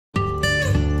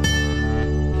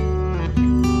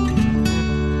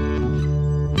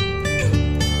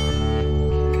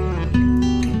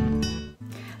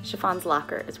Chiffon's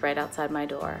locker is right outside my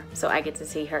door, so I get to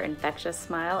see her infectious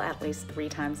smile at least 3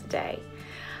 times a day.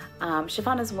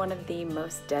 Chiffon is one of the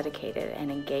most dedicated and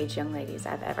engaged young ladies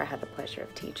I've ever had the pleasure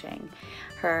of teaching.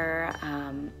 Her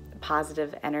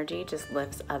positive energy just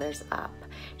lifts others up.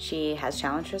 She has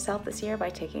challenged herself this year by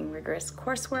taking rigorous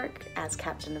coursework as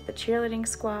captain of the cheerleading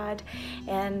squad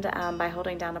and by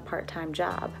holding down a part-time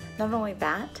job. Not only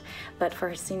that, but for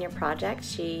her senior project,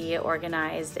 she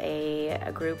organized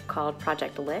a group called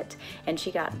Project Lit, and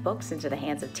she got books into the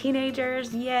hands of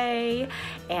teenagers, yay,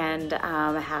 and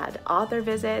had author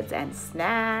visits and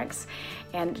snacks,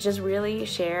 and just really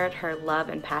shared her love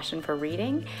and passion for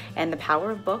reading and the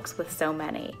power of books with so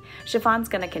many. Chiffon's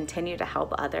going to continue to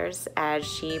help others as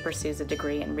she pursues a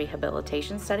degree in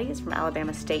rehabilitation studies from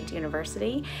Alabama State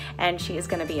University, and she is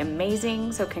going to be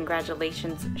amazing, so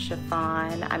congratulations,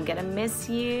 Chiffon. I'm going to miss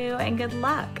you, and good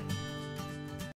luck.